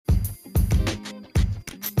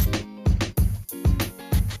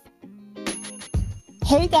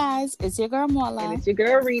Hey guys, it's your girl And Mola. it's your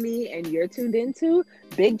girl Rini, and you're tuned into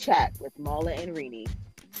Big Chat with Mala and Rini.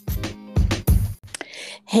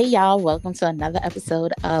 Hey y'all, welcome to another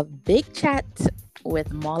episode of Big Chat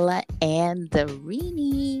with Mola and the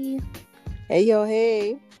Rini. Hey, yo,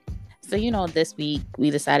 hey. So, this week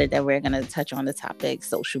we decided that we're going to touch on the topic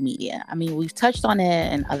social media. I mean, we've touched on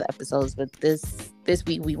it in other episodes, but this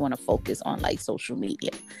week we want to focus on like social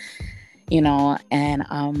media,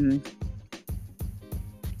 and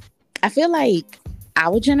I feel like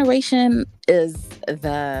our generation is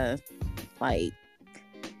like,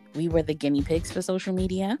 we were the guinea pigs for social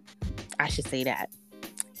media. I should say that.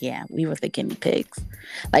 Yeah, we were the guinea pigs.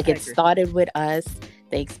 Like, it started with us,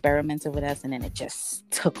 they experimented with us, and then it just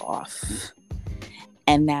took off.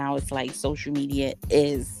 And now it's like social media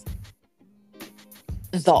is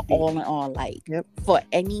the all in all. Like, for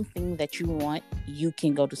anything that you want, you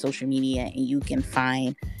can go to social media and you can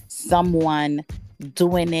find someone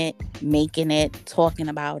doing it, making it, talking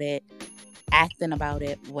about it, acting about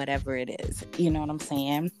it, whatever it is. You know what I'm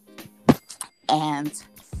saying? And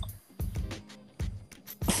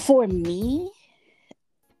for me,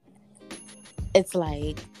 it's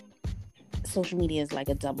like social media is like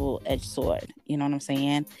a double-edged sword. You know what I'm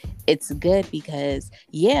saying? It's good because,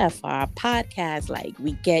 for our podcast, like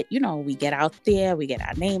we get out there, we get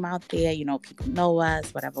our name out there, people know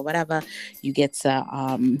us, whatever. You get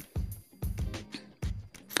to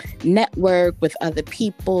network with other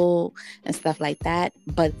people and stuff like that.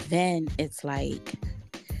 But then it's like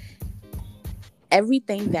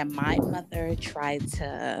everything that my mother tried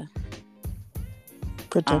to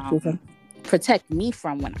protect me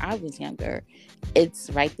from when I was younger,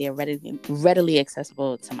 it's right there readily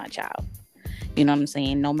accessible to my child. You know what I'm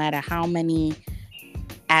saying? No matter how many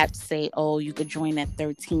apps say, oh, you could join at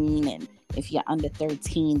 13, and if you're under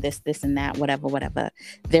 13, this and that, whatever,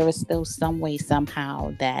 there is still some way,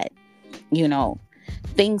 somehow that,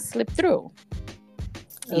 things slip through.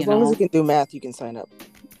 As long as you can do math, you can sign up.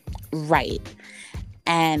 Right.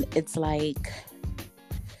 And it's like,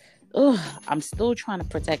 I'm still trying to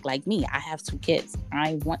protect, like me. I have 2 kids.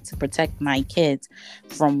 I want to protect my kids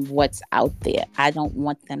from what's out there. I don't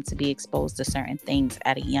want them to be exposed to certain things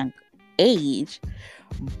at a young age.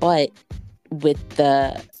 But with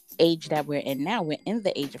the age that we're in now, we're in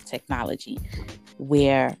the age of technology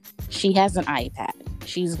where she has an iPad.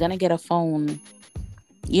 She's going to get a phone,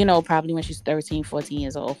 probably when she's 13, 14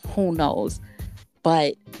 years old. Who knows?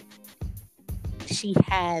 But she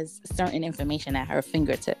has certain information at her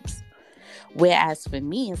fingertips. Whereas for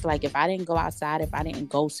me, it's like if I didn't go outside, if I didn't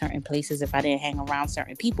go certain places, if I didn't hang around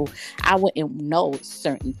certain people, I wouldn't know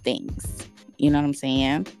certain things. You know what I'm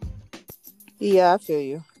saying? Yeah, I feel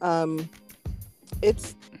you. I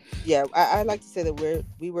like to say that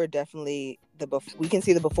we were definitely we can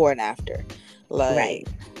see the before and after. Like, right.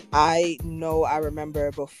 I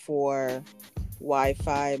remember before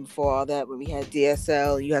Wi-Fi, before all that, when we had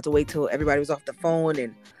DSL, you had to wait till everybody was off the phone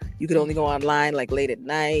and you could only go online like late at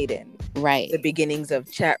night, and the beginnings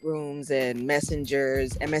of chat rooms and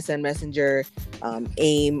messengers, MSN Messenger,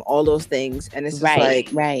 AIM, all those things. And it's just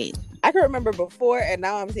I can remember before, and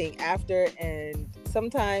now I'm seeing after, and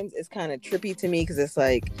sometimes it's kind of trippy to me because it's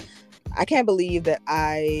like, I can't believe that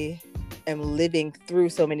I am living through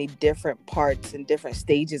so many different parts and different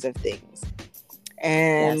stages of things.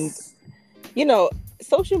 And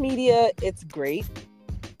social media, it's great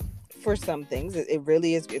for some things. It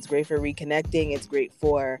really is. It's great for reconnecting. It's great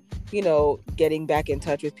for, getting back in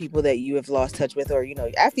touch with people that you have lost touch with, or,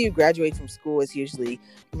 after you graduate from school, it's usually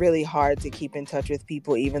really hard to keep in touch with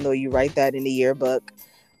people, even though you write that in the yearbook.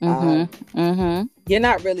 You're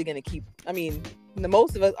not really going to keep, the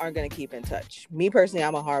most of us aren't going to keep in touch. Me personally,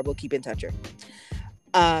 I'm a horrible keep in toucher.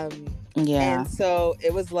 And so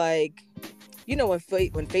it was like, when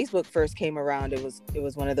Facebook first came around, it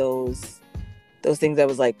was one of those things that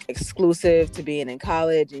was like exclusive to being in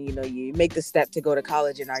college, and you make the step to go to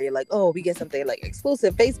college, and now you're like, oh, we get something like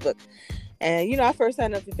exclusive Facebook. And I first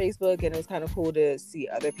signed up for Facebook, and it was kind of cool to see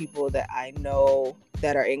other people that I know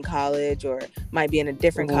that are in college or might be in a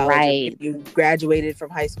different college. Right. You graduated from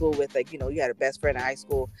high school with, like, you had a best friend in high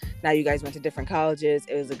school. Now you guys went to different colleges.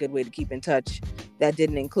 It was a good way to keep in touch. That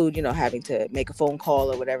didn't include, having to make a phone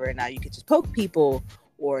call or whatever. And now you could just poke people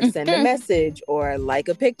or send a message or like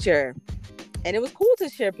a picture. And it was cool to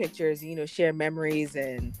share pictures, share memories,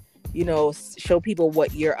 and, show people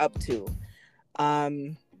what you're up to.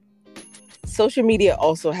 Social media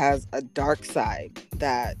also has a dark side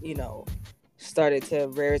that, started to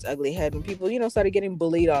rear its ugly head when people, started getting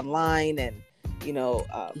bullied online, and,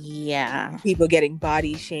 people getting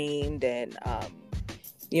body shamed, and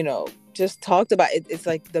just talked about it. It's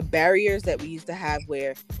like the barriers that we used to have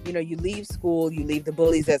where, you leave school, you leave the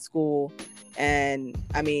bullies at school. And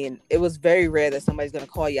I mean, it was very rare that somebody's going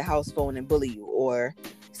to call your house phone and bully you or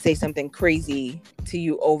say something crazy to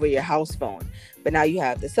you over your house phone. But now you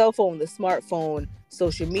have the cell phone, the smartphone,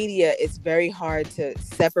 social media. It's very hard to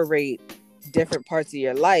separate different parts of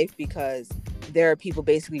your life because there are people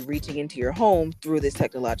basically reaching into your home through this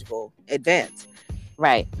technological advance.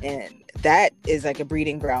 Right. And that is like a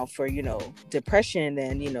breeding ground for, depression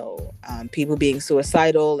and, people being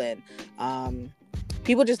suicidal and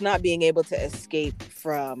people just not being able to escape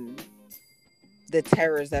from the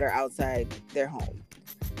terrors that are outside their home.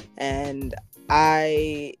 And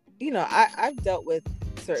I've dealt with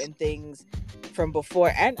certain things from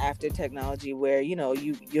before and after technology where,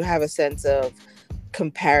 you have a sense of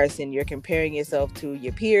comparison. You're comparing yourself to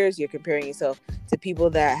your peers. You're comparing yourself to people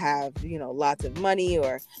that have, lots of money,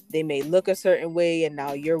 or they may look a certain way. And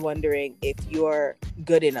now you're wondering if you're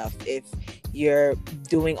good enough, if you're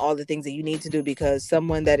doing all the things that you need to do because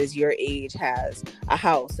someone that is your age has a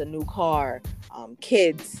house, a new car,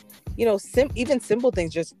 kids, even simple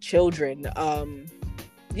things, just children,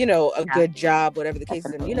 a good job, whatever the case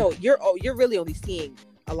is. And, you're really only seeing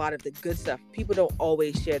a lot of the good stuff. People don't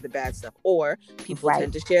always share the bad stuff, or people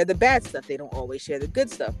tend to share the bad stuff. They don't always share the good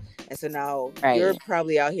stuff. And so now you're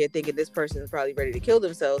probably out here thinking this person is probably ready to kill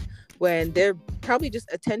themselves when they're probably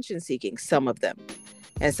just attention seeking, some of them.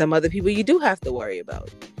 And some other people you do have to worry about.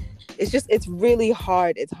 It's really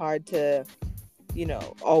hard. It's hard to,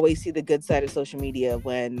 always see the good side of social media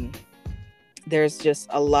when there's just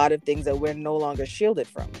a lot of things that we're no longer shielded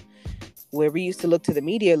from. Where we used to look to the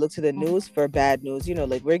media, look to the news for bad news,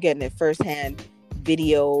 like we're getting it firsthand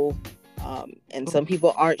video. And some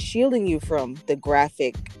people aren't shielding you from the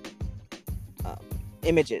graphic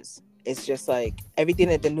images. It's just like everything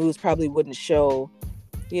that the news probably wouldn't show,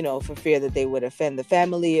 for fear that they would offend the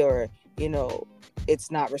family or,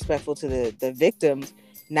 it's not respectful to the victims.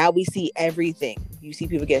 Now we see everything. You see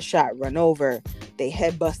people get shot, run over, they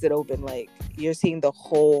head busted open. Like you're seeing the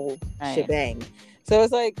whole shebang. So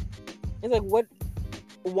it's like what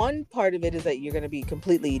one part of it is that you're going to be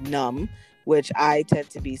completely numb, which I tend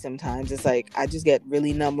to be sometimes. It's like I just get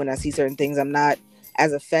really numb when I see certain things. I'm not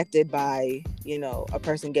as affected by, a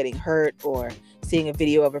person getting hurt or seeing a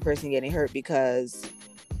video of a person getting hurt because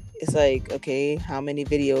it's like, okay, how many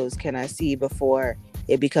videos can I see before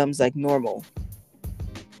it becomes like normal?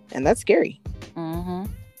 And that's scary. Yep.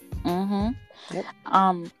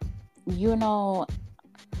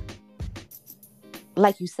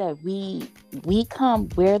 Like you said,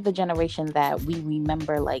 we're the generation that we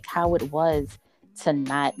remember like how it was to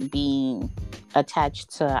not being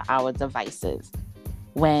attached to our devices.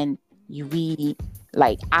 When you read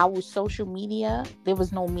like our social media, there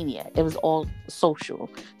was no media. It was all social.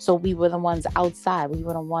 So we were the ones outside. We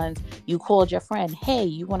were the ones, you called your friend. Hey,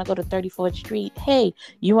 you want to go to 34th Street? Hey,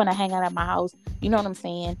 you want to hang out at my house? You know what I'm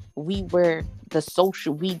saying? We did the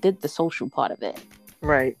social part of it.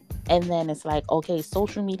 Right. And then it's like, okay,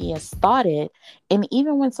 social media started. And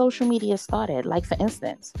even when social media started, like for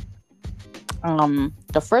instance,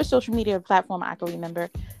 the first social media platform I can remember,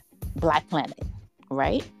 Black Planet,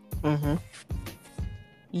 right? Mm-hmm.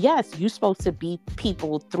 Yes, you're supposed to beat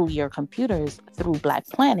people through your computers through Black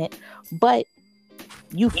Planet, but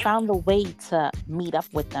you found a way to meet up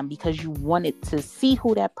with them because you wanted to see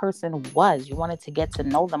who that person was. You wanted to get to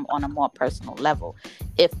know them on a more personal level,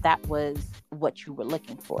 if that was what you were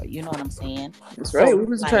looking for. You know what I'm saying? That's right. We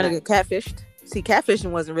wasn't trying to get catfished. See,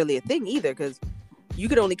 catfishing wasn't really a thing either because you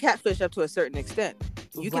could only catfish up to a certain extent.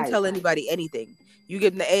 You can tell anybody anything. You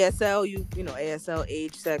get in the ASL, ASL,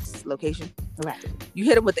 age, sex, location. Right. You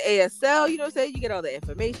hit them with the ASL, you know what I'm saying? You get all the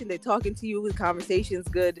information. They're talking to you. The conversation's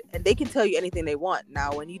good. And they can tell you anything they want.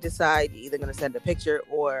 Now, when you decide you're either going to send a picture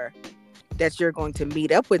or that you're going to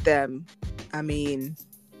meet up with them, I mean,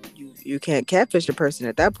 you can't catfish a person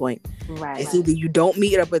at that point. Right. It's either you don't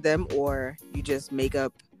meet up with them or you just make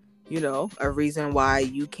up, a reason why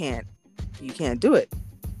you can't do it.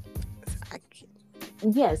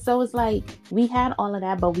 Yeah, so it's like we had all of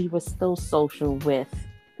that, but we were still social with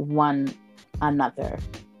one another.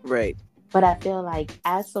 Right. But I feel like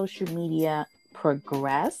as social media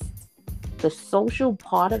progressed, the social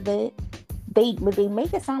part of it, they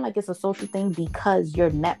make it sound like it's a social thing because you're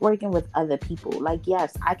networking with other people. Like,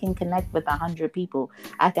 yes, I can connect with 100 people.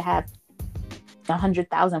 I could have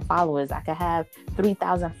 100,000 followers. I could have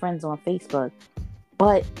 3,000 friends on Facebook.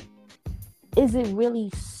 But is it really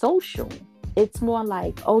social? It's more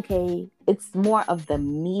like, okay, it's more of the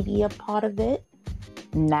media part of it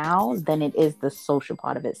now than it is the social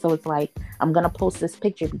part of it. So it's like, I'm going to post this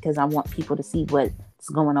picture because I want people to see what what's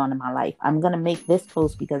going on in my life. I'm going to make this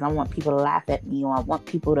post because I want people to laugh at me, or I want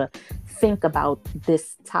people to think about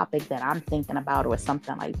this topic that I'm thinking about, or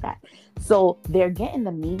something like that. So they're getting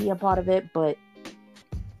the media part of it, but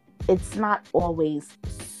it's not always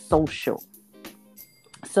social.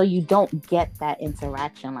 So you don't get that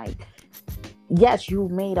interaction. Like, yes, you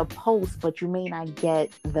made a post, but you may not get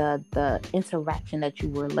the interaction that you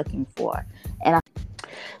were looking for.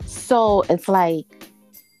 So it's like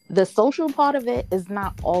the social part of it is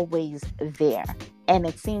not always there. And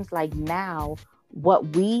it seems like now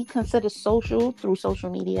what we consider social through social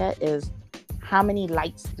media is how many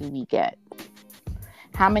likes do we get?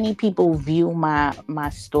 How many people view my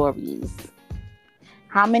stories?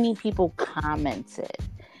 How many people commented?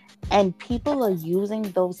 And people are using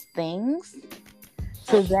those things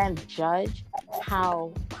to then judge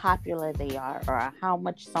how popular they are, or how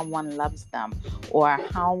much someone loves them, or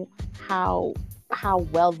how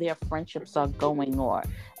well their friendships are going, or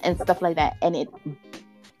and stuff like that. And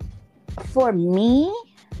for me,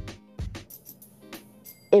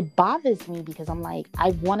 it bothers me because I'm like,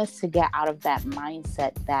 I want us to get out of that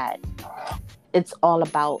mindset that it's all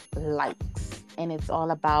about likes and it's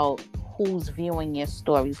all about who's viewing your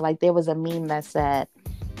stories. Like, there was a meme that said,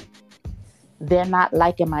 they're not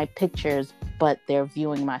liking my pictures, but they're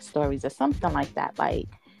viewing my stories, or something like that. Like,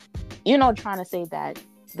 trying to say that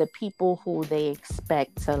the people who they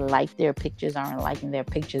expect to like their pictures aren't liking their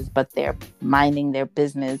pictures, but they're minding their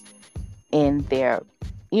business in their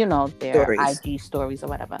stories. IG stories or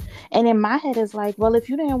whatever. And in my head, it's like, well, if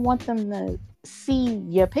you didn't want them to see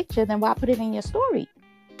your picture, then why put it in your story?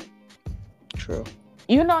 True.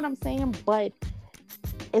 You know what I'm saying? But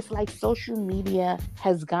it's like social media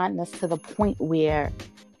has gotten us to the point where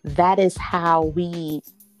that is how we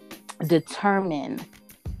determine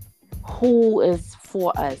who is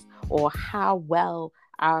for us, or how well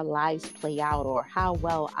our lives play out, or how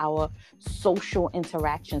well our social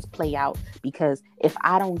interactions play out. Because if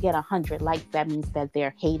I don't get 100 likes, that means that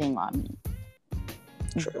they're hating on me.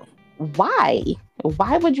 True. Why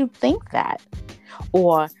would you think that?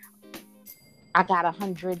 Or I got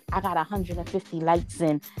 150 likes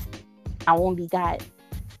and I only got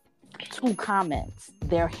 2 comments.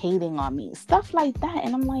 They're hating on me. Stuff like that.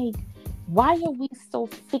 And I'm like, why are we so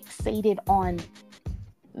fixated on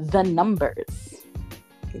the numbers?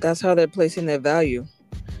 That's how they're placing their value.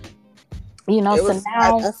 Now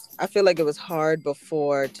I feel like it was hard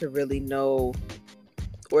before to really know,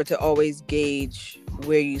 or to always gauge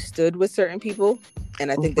where you stood with certain people. And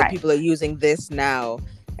I think that people are using this now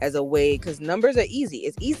as a way, because numbers are easy.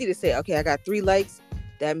 It's easy to say, okay, I got 3 likes.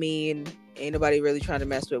 That mean ain't nobody really trying to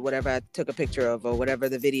mess with whatever I took a picture of, or whatever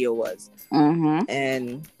the video was. Mm-hmm.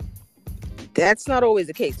 And that's not always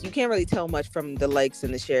the case. You can't really tell much from the likes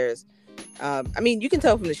and the shares. You can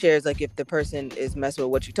tell from the shares, like, if the person is messing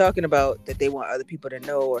with what you're talking about, that they want other people to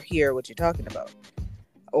know or hear what you're talking about.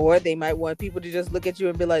 Or they might want people to just look at you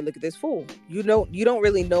and be like, look at this fool. You don't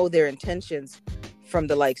really know their intentions from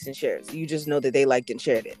the likes and shares. You just know that they liked and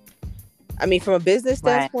shared it. From a business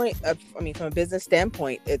standpoint,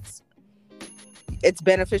 it's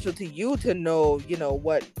beneficial to you to know,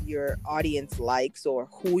 what your audience likes, or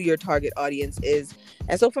who your target audience is.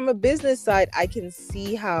 And so from a business side, I can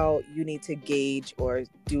see how you need to gauge or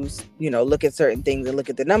do, look at certain things and look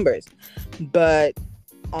at the numbers. But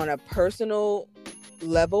on a personal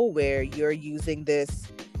level, where you're using this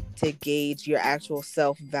to gauge your actual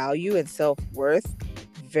self-value and self-worth,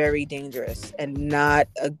 very dangerous and not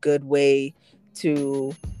a good way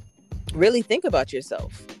to really think about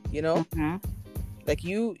yourself, Mm-hmm. Like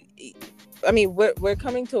we're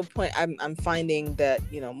coming to a point. I'm finding that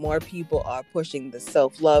more people are pushing the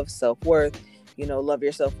self-love, self-worth, love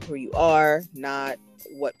yourself for who you are, not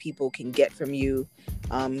what people can get from you,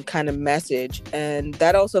 kind of message. And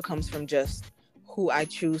that also comes from just who I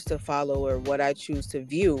choose to follow, or what I choose to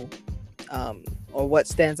view, or what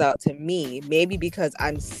stands out to me. Maybe because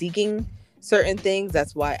I'm seeking certain things,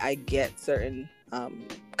 that's why I get certain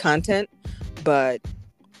content. But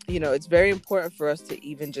it's very important for us to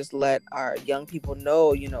even just let our young people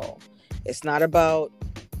know, it's not about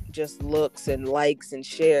just looks and likes and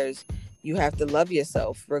shares. You have to love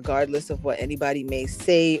yourself regardless of what anybody may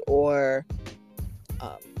say, or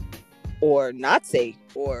not say,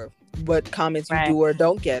 or what comments you do or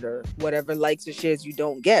don't get, or whatever likes or shares you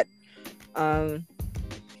don't get. I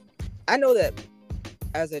know that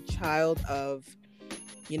as a child of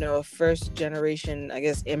a first generation, I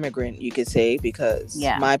guess, immigrant, you could say, because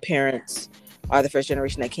my parents are the first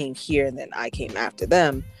generation that came here, and then I came after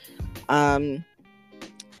them. Caribbean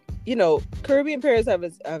parents have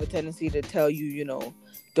a tendency to tell you,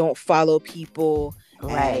 don't follow people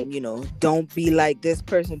Right. And don't be like this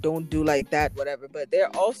person, don't do like that, whatever. But there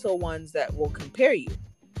are also ones that will compare you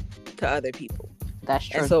to other people. That's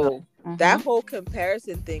true. And so that whole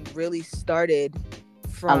comparison thing really started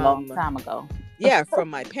from a long time ago. Yeah, from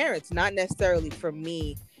my parents, not necessarily from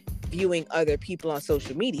me viewing other people on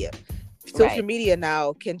social media. Social media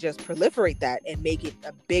now can just proliferate that and make it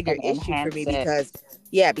a bigger issue for me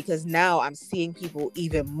because now I'm seeing people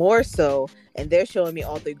even more so, and they're showing me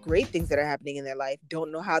all the great things that are happening in their life.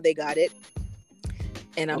 Don't know how they got it,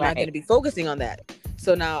 and I'm not going to be focusing on that.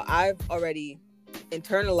 So now I've already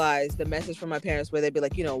internalized the message from my parents where they'd be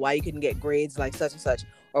like, why you couldn't get grades like such and such,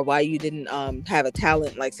 or why you didn't have a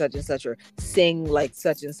talent like such and such, or sing like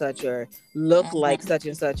such and such, or look like such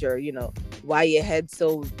and such, or why your head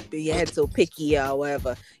so picky or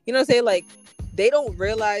whatever. You know what I'm saying? Like, they don't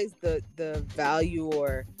realize the value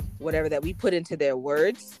or whatever that we put into their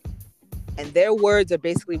words, and their words are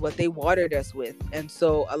basically what they watered us with. And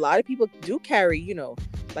so a lot of people do carry,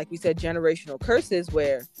 like we said, generational curses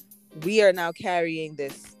where we are now carrying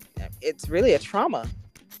this. It's really a trauma.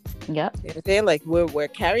 Yep. You know what I'm saying? Like, we're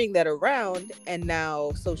carrying that around, and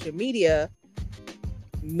now social media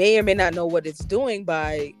may or may not know what it's doing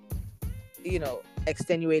by,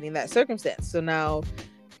 extenuating that circumstance. So now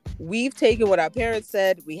we've taken what our parents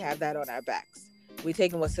said, we have that on our backs. We've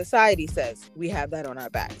taken what society says, we have that on our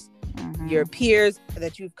backs. Your peers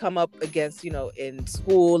that you've come up against, in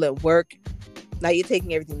school and work, now you're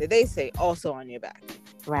taking everything that they say also on your back.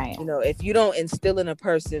 Right. If you don't instill in a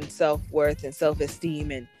person self-worth and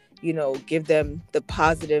self-esteem and, give them the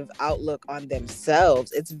positive outlook on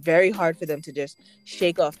themselves, it's very hard for them to just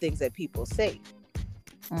shake off things that people say.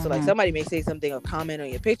 So like, somebody may say something or comment on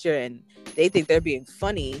your picture and they think they're being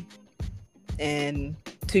funny, and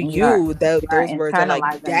to you those words are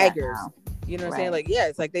like daggers. You know what I'm saying? Like, yeah,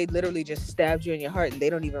 it's like they literally just stabbed you in your heart and they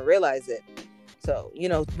don't even realize it. So,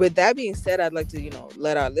 with that being said, I'd like to,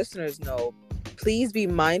 let our listeners know, please be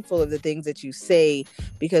mindful of the things that you say,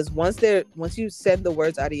 because once you send the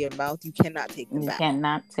words out of your mouth, you cannot take them back. You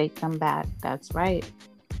cannot take them back. That's right.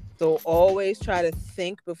 So always try to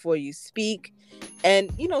think before you speak.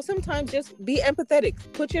 And, sometimes just be empathetic.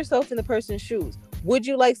 Put yourself in the person's shoes. Would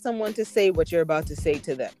you like someone to say what you're about to say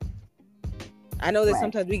to them? I know that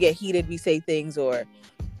sometimes we get heated, we say things, or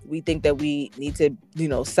we think that we need to,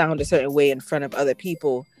 sound a certain way in front of other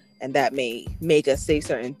people, and that may make us say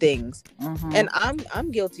certain things. And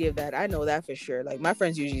I'm guilty of that. I know that for sure. Like, my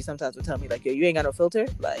friends usually sometimes will tell me like, yo, you ain't got no filter.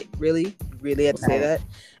 Like, really? You really had to say that?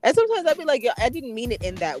 And sometimes I'd be like, yo, I didn't mean it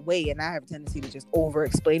in that way. And I have a tendency to just over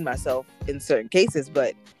explain myself in certain cases.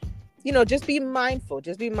 But, just be mindful.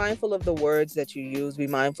 Just be mindful of the words that you use. Be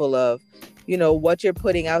mindful of, what you're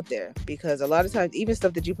putting out there. Because a lot of times, even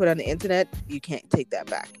stuff that you put on the internet, you can't take that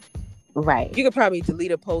back. Right. You could probably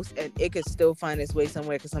delete a post and it could still find its way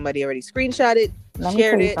somewhere because somebody already screenshot it, Let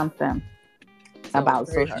shared me tell you it. something about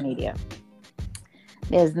social media.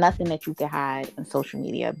 There's nothing that you can hide in social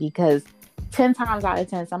media, because 10 times out of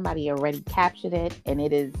 10, somebody already captured it and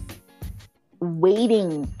it is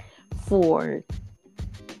waiting for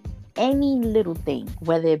any little thing,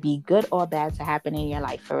 whether it be good or bad, to happen in your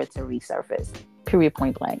life for it to resurface. Period,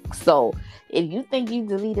 point blank. So if you think you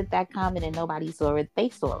deleted that comment and nobody saw it, they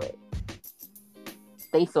saw it.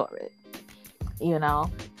 They saw it.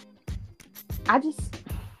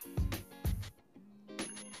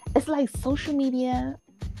 It's like social media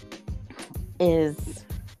is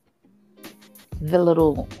the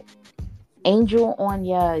little angel on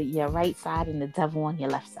your right side and the devil on your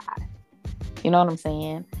left side. You know what I'm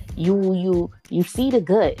saying? You see the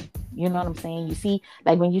good. You know what I'm saying? You see,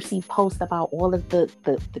 like, when you see posts about all of the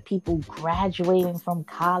people graduating from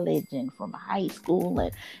college and from high school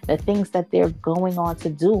and the things that they're going on to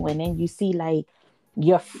do. And then you see, like,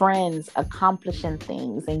 your friends accomplishing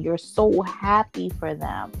things and you're so happy for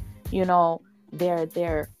them.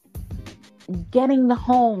 They're getting the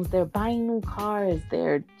homes, they're buying new cars,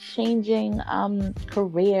 they're changing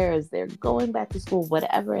careers, they're going back to school,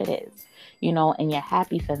 whatever it is, and you're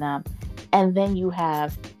happy for them. And then you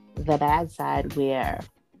have the bad side where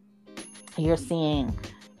you're seeing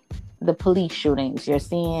the police shootings, you're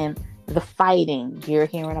seeing the fighting, you're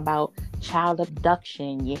hearing about child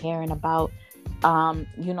abduction, you're hearing about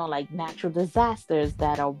like natural disasters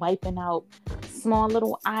that are wiping out small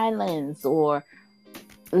little islands or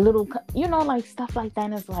little, like stuff like that.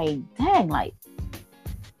 And it's like, dang, like,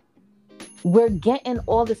 we're getting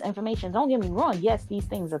all this information. Don't get me wrong. Yes, these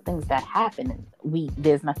things are things that happen, and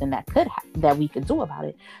there's nothing that we could do about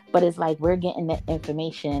it. But it's like we're getting the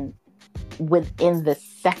information within the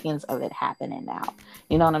seconds of it happening now.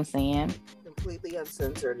 You know what I'm saying? Completely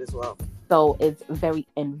uncensored as well. So it's very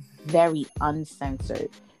uncensored.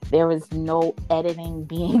 There is no editing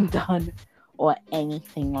being done or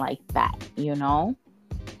anything like that, you know?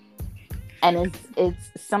 And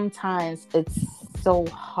it's sometimes it's so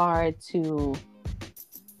hard to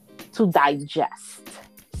digest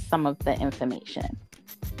some of the information.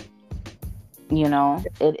 You know,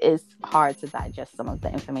 it is hard to digest some of the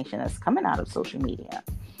information that's coming out of social media.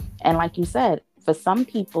 And like you said, for some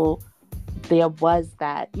people, there was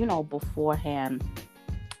that, you know, beforehand,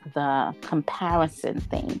 the comparison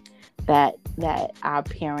thing that our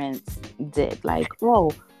parents did. Like,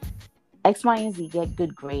 oh, X, Y, and Z get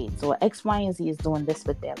good grades, or X, Y, and Z is doing this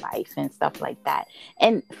with their life and stuff like that.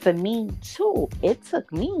 And for me too, it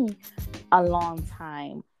took me a long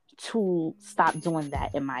time to stop doing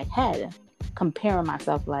that in my head, comparing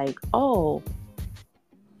myself like, oh,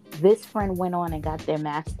 this friend went on and got their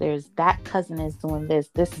master's, that cousin is doing this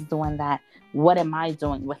is doing that. What am I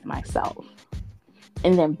doing with myself?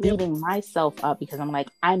 And then beating myself up because I'm like,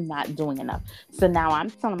 I'm not doing enough. So now I'm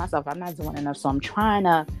telling myself I'm not doing enough. So I'm trying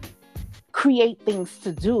to create things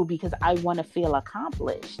to do because I want to feel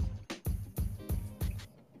accomplished.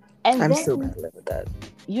 And I'm then, still gonna live with that.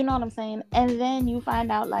 You know what I'm saying? And then you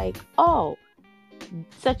find out like, oh,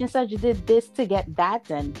 such and such did this to get that,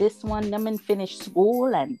 and this one them and finish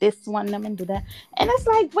school, and this one them and do that. And it's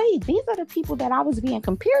like, wait, these are the people that I was being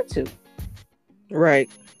compared to. Right.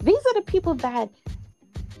 These are the people that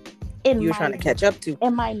you're trying to catch up to.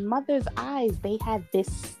 In my mother's eyes, they had this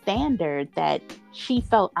standard that she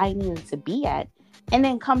felt I needed to be at. And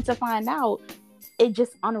then come to find out, it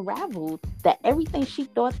just unraveled that everything she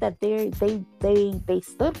thought that they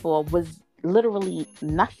stood for was literally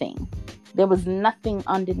nothing. There was nothing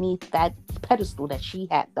underneath that pedestal that she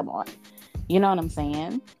had them on. You know what I'm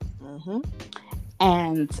saying? Mm-hmm.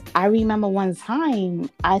 And I remember one time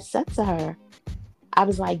I said to her, I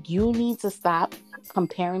was like, you need to stop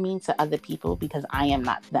comparing me to other people because I am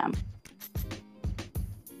not them.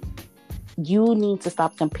 You need to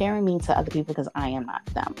stop comparing me to other people because I am not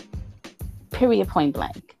them. Period, point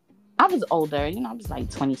blank. I was older, you know, I was like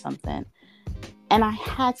 20 something. And I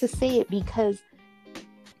had to say it because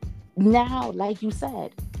now, like you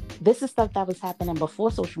said, this is stuff that was happening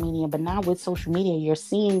before social media, but now with social media, you're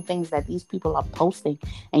seeing things that these people are posting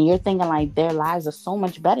and you're thinking like their lives are so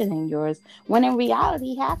much better than yours, when in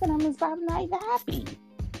reality, half of them is probably not even happy.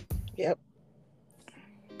 Yep.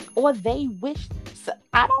 Or they wish,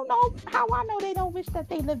 I don't know how I know they don't wish that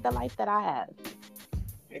they lived the life that I had.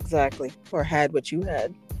 Exactly. Or had what you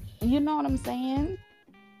had. You know what I'm saying?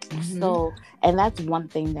 Mm-hmm. So, and that's one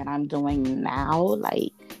thing that I'm doing now,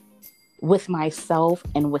 like with myself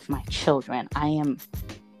and with my children. I am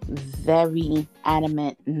very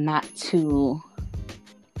adamant not to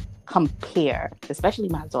compare, especially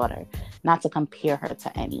my daughter, not to compare her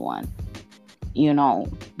to anyone, you know,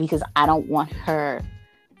 because I don't want her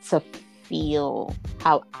to feel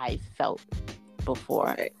how I felt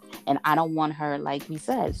before. Right. And I don't want her, like we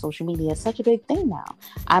said, social media is such a big thing now.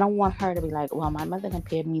 I don't want her to be like, well, my mother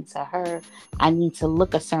compared me to her. I need to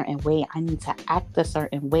look a certain way. I need to act a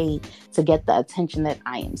certain way to get the attention that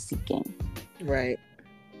I am seeking. Right.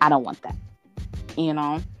 I don't want that, you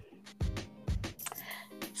know?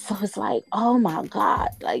 So it's like, oh my God,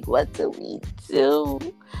 like, what do we do?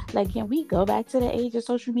 Like, can we go back to the age of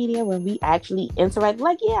social media when we actually interact?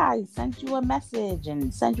 Like, yeah, I sent you a message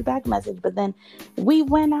and sent you back a message, but then we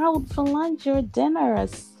went out for lunch or dinner or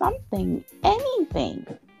something, anything.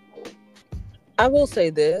 I will say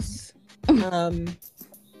this. I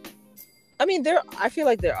mean, I feel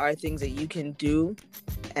like there are things that you can do.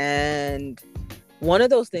 And one of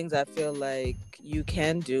those things I feel like you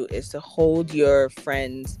can do is to hold your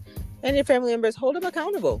friends and your family members, hold them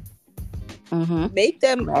accountable. Mm-hmm. Make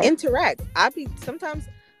them interact. Sometimes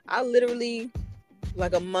I literally,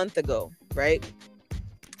 like a month ago, right?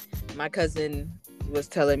 My cousin was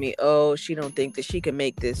telling me, oh, she don't think that she can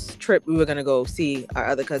make this trip. We were going to go see our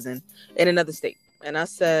other cousin in another state. And I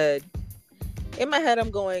said, in my head,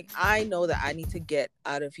 I'm going, I know that I need to get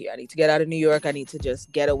out of here. I need to get out of New York. I need to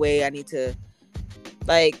just get away. I need to,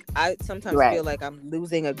 like, I sometimes feel like I'm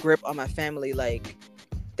losing a grip on my family, like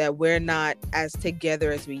that we're not as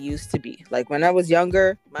together as we used to be. Like when I was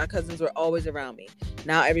younger, my cousins were always around me.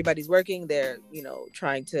 Now everybody's working. They're, you know,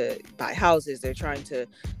 trying to buy houses. They're trying to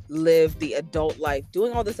live the adult life,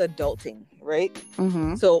 doing all this adulting, right?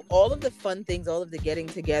 Mm-hmm. So all of the fun things, all of the getting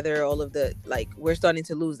together, all of the, like, we're starting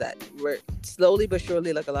to lose that. We're slowly but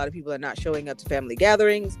surely, like, a lot of people are not showing up to family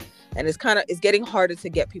gatherings, and it's getting harder to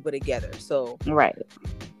get people together. So right,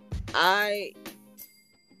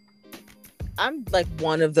 I'm like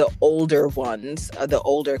one of the older ones, the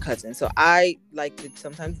older cousins. So I like to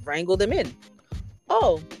sometimes wrangle them in.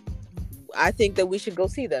 Oh, I think that we should go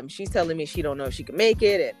see them. She's telling me she don't know if she can make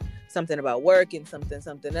it, and something about work and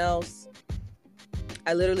something else.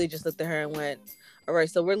 I literally just looked at her and went, all right,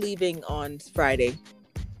 so we're leaving on Friday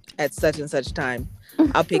at such and such time.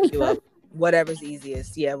 I'll pick you up. Whatever's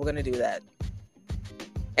easiest. Yeah, we're going to do that.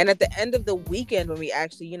 And at the end of the weekend, when we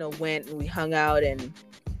actually, went and we hung out and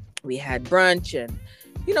we had brunch and,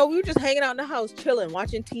 we were just hanging out in the house, chilling,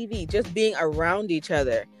 watching TV, just being around each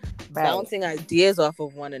other, bouncing ideas off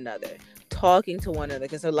of one another, talking to one another.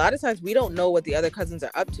 Because a lot of times we don't know what the other cousins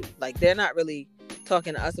are up to. Like, they're not really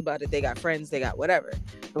talking to us about it. They got friends, they got whatever.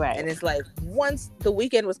 Right. And it's like, once the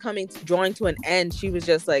weekend was drawing to an end, she was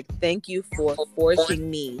just like, thank you for forcing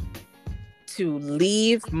me to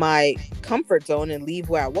leave my comfort zone and leave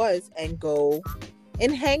where I was and go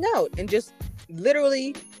and hang out and just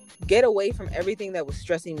literally get away from everything that was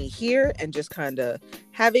stressing me here and just kind of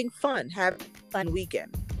having fun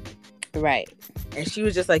weekend. Right. And she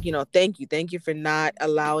was just like, thank you for not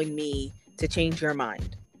allowing me to change your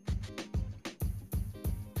mind.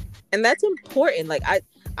 And that's important. Like,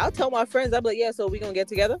 I'll tell my friends, I'll be like, yeah, so we gonna get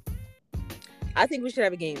together? I think we should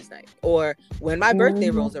have a games night. Or when my birthday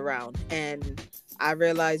rolls around and I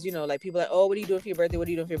realize, like, people are like, oh, what are you doing for your birthday? What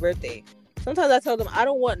are you doing for your birthday? Sometimes I tell them, I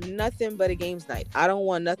don't want nothing but a games night. I don't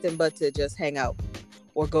want nothing but to just hang out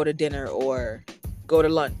or go to dinner or go to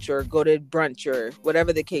lunch or go to brunch or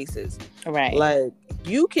whatever the case is. Right. Like,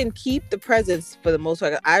 you can keep the presents for the most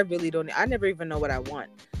part. I never even know what I want.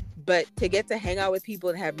 But to get to hang out with people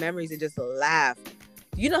and have memories and just laugh,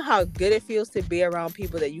 you know how good it feels to be around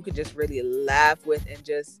people that you could just really laugh with and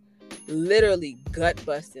just literally gut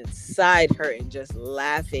busting, side hurting, just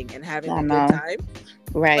laughing and having a good time.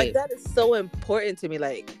 Right. Like, that is so important to me.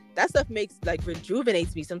 Like, that stuff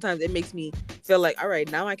rejuvenates me. Sometimes it makes me feel like, all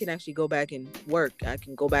right, now I can actually go back and work. I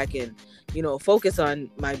can go back and, focus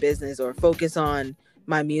on my business or focus on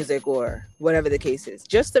my music or whatever the case is.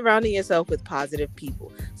 Just surrounding yourself with positive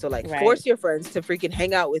people. So, like, force your friends to freaking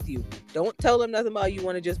hang out with you. Don't tell them nothing about you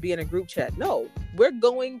want to just be in a group chat. No, we're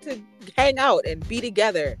going to hang out and be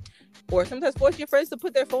together. Or sometimes force your friends to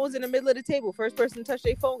put their phones in the middle of the table. First person to touch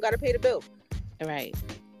their phone got to pay the bill. Right.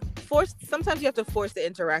 Sometimes you have to force the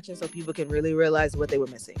interaction so people can really realize what they were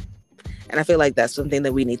missing. And I feel like that's something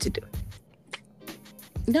that we need to do.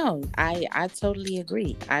 No, I totally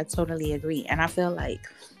agree. And I feel like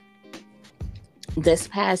this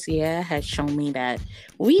past year has shown me that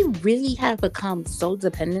we really have become so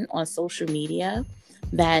dependent on social media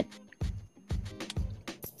that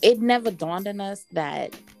it never dawned on us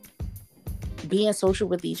that being social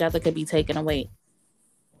with each other could be taken away.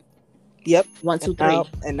 Yep. 1, 2, 3.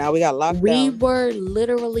 And now we got locked down. We were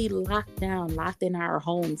literally locked in our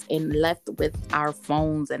homes and left with our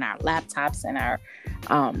phones and our laptops and our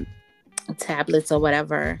tablets or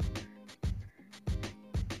whatever,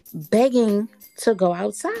 begging to go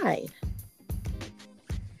outside.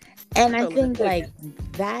 And I think like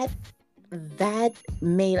that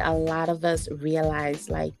made a lot of us realize,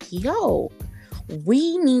 like, yo,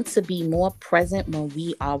 we need to be more present when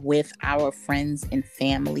we are with our friends and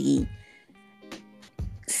family,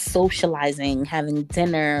 socializing, having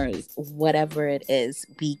dinners, whatever it is,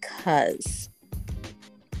 because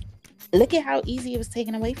look at how easy it was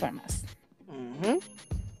taken away from us. Mm-hmm.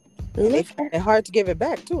 It's hard to give it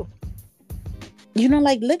back too.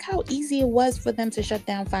 Look how easy it was for them to shut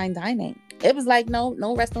down fine dining. It was like, no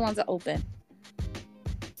restaurants are open.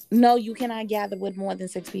 No, you cannot gather with more than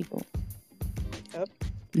 6 people. Yep.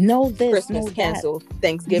 No this, Christmas no canceled. That.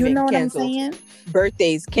 Thanksgiving you know what canceled. I'm saying?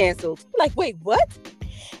 Birthdays canceled. Like, wait, what?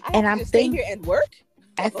 I have to stay here and work?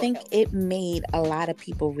 I think it made a lot of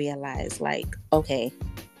people realize, like, okay,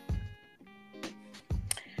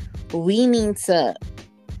 we need to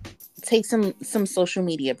take some social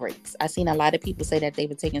media breaks. I've seen a lot of people say that they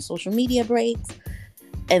were taking social media breaks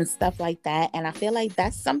and stuff like that. And I feel like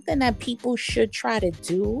that's something that people should try to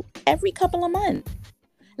do every couple of months.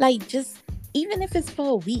 Like, just, even if it's for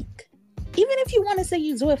a week, even if you want to say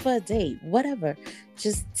you do it for a day, whatever,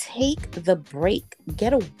 just take the break,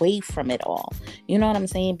 get away from it all. You know what I'm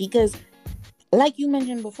saying? Because like you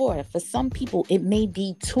mentioned before, for some people, it may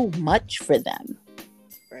be too much for them.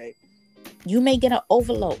 Right. You may get an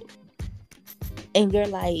overload and you're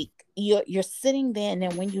like, you're sitting there, and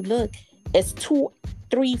then when you look, it's 2,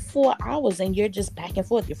 3, 4 hours and you're just back and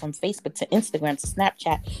forth. You're from Facebook to Instagram to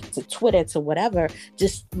Snapchat to Twitter to whatever,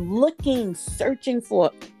 just looking, searching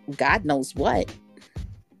for God knows what.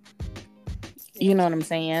 You know what I'm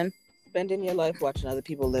saying? Spending your life watching other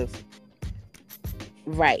people live.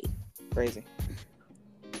 Right. Crazy.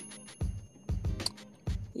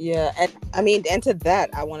 Yeah, and I mean, and to that,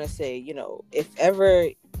 I want to say, if ever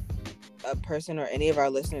a person or any of our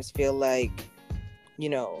listeners feel like, you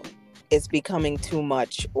know, it's becoming too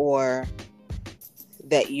much, or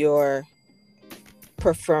that you're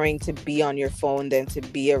preferring to be on your phone than to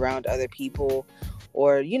be around other people,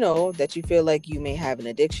 or, that you feel like you may have an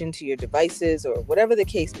addiction to your devices or whatever the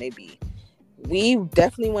case may be, we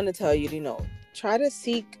definitely want to tell you, try to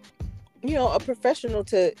seek a professional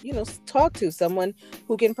to talk to, someone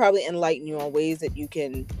who can probably enlighten you on ways that you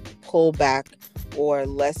can pull back or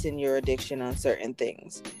lessen your addiction on certain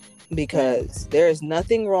things, because there is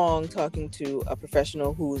nothing wrong talking to a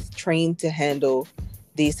professional who's trained to handle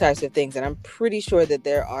these types of things. And I'm pretty sure that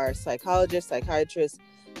there are psychologists, psychiatrists,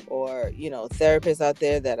 or therapists out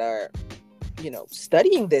there that are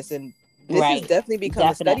studying this, and this has definitely become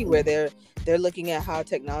a study where they're looking at how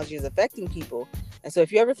technology is affecting people. And so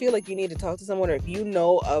if you ever feel like you need to talk to someone, or if you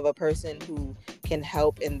know of a person who can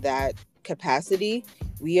help in that capacity,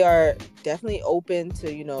 we are definitely open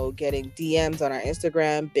to getting DMs on our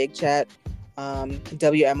Instagram, Big Chat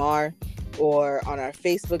WMR, or on our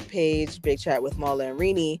Facebook page, Big Chat with Mala and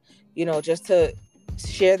Rini, just to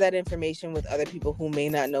share that information with other people who may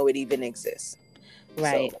not know it even exists.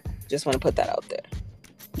 Right. So just want to put that out there.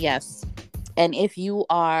 Yes. And if you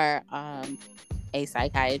are a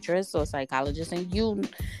psychiatrist or psychologist, and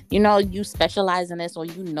you specialize in this, or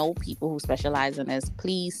people who specialize in this,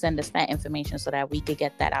 please send us that information so that we could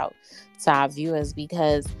get that out to our viewers,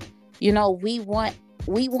 because we want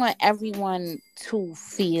everyone to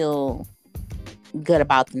feel good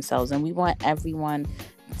about themselves, and we want everyone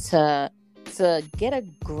to get a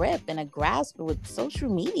grip and a grasp with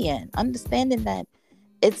social media, and understanding that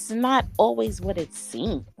it's not always what it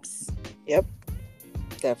seems. Yep,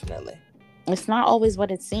 definitely. It's not always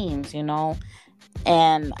what it seems,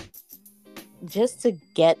 and just to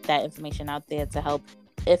get that information out there to help,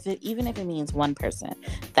 even if it means one person,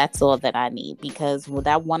 that's all that I need, because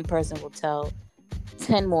that one person will tell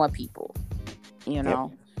 10 more people,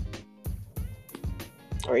 Yep.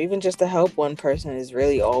 Or even just to help one person is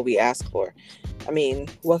really all we ask for. I mean,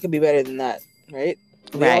 what could be better than that, right?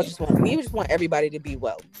 We just want everybody to be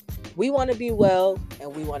well. We want to be well,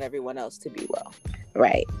 and we want everyone else to be well.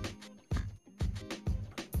 Right.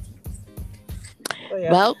 So,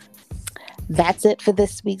 yeah. Well, that's it for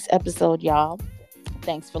this week's episode, y'all.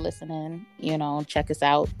 Thanks for listening. Check us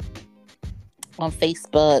out on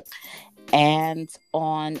Facebook and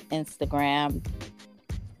on Instagram.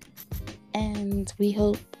 And we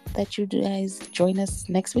hope that you guys join us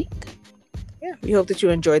next week. Yeah, we hope that you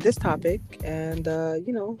enjoyed this topic and,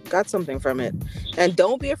 got something from it. And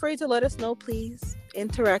don't be afraid to let us know, please.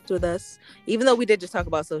 Interact with us. Even though we did just talk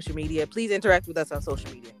about social media, please interact with us on social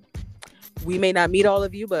media. We may not meet all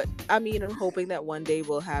of you, but I'm hoping that one day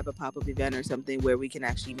we'll have a pop-up event or something where we can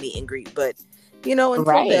actually meet and greet. But,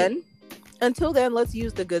 until then, let's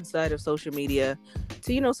use the good side of social media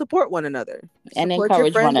to, support one another. And support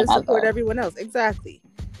encourage your friends one another. And support everyone else. Exactly.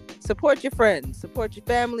 Support your friends, support your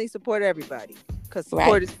family, support everybody. Because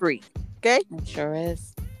support is free. Okay? It sure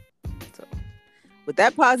is. So, with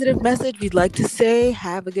that positive message, we'd like to say,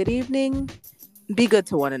 have a good evening. Be good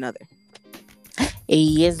to one another.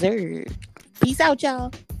 Yes, sir. Peace out,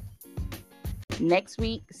 y'all. Next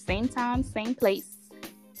week, same time, same place.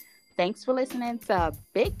 Thanks for listening to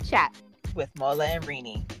Big Chat with Mala and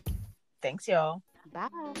Rini. Thanks, y'all. Bye.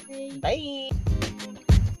 Bye.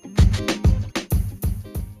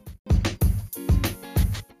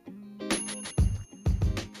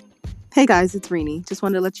 Hey guys, it's Rini. Just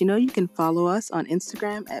wanted to let you know you can follow us on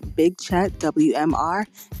Instagram at BigChatWMR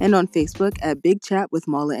and on Facebook at Big Chat with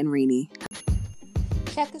Mala and Rini.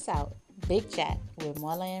 Check us out, Big Chat with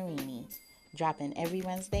Mala and Rini, dropping every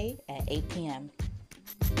Wednesday at 8 p.m.